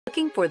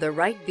Looking for the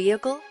right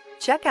vehicle?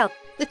 Check out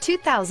the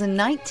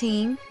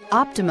 2019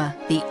 Optima.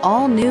 The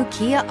all-new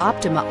Kia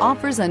Optima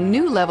offers a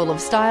new level of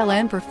style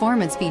and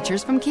performance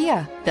features from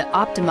Kia. The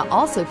Optima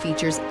also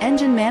features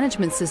engine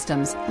management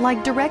systems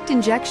like direct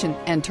injection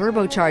and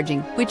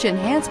turbocharging, which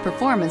enhance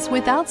performance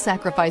without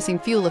sacrificing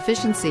fuel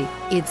efficiency.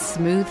 Its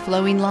smooth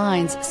flowing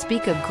lines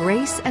speak of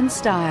grace and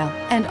style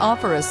and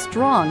offer a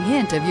strong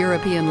hint of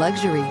European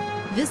luxury.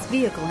 This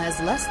vehicle has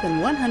less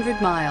than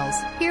 100 miles.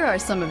 Here are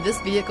some of this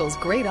vehicle's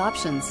great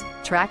options: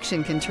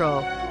 traction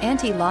control,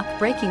 anti-lock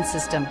braking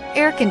system,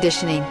 air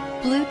conditioning,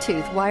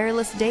 Bluetooth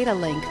wireless data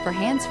link for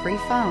hands-free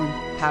phone,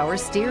 power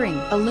steering,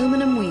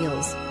 aluminum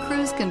wheels,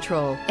 cruise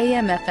control,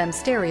 AM/FM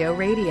stereo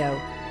radio,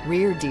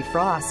 rear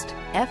defrost,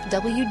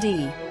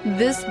 FWD.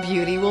 This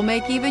beauty will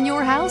make even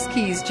your house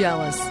keys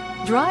jealous.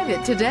 Drive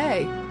it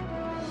today.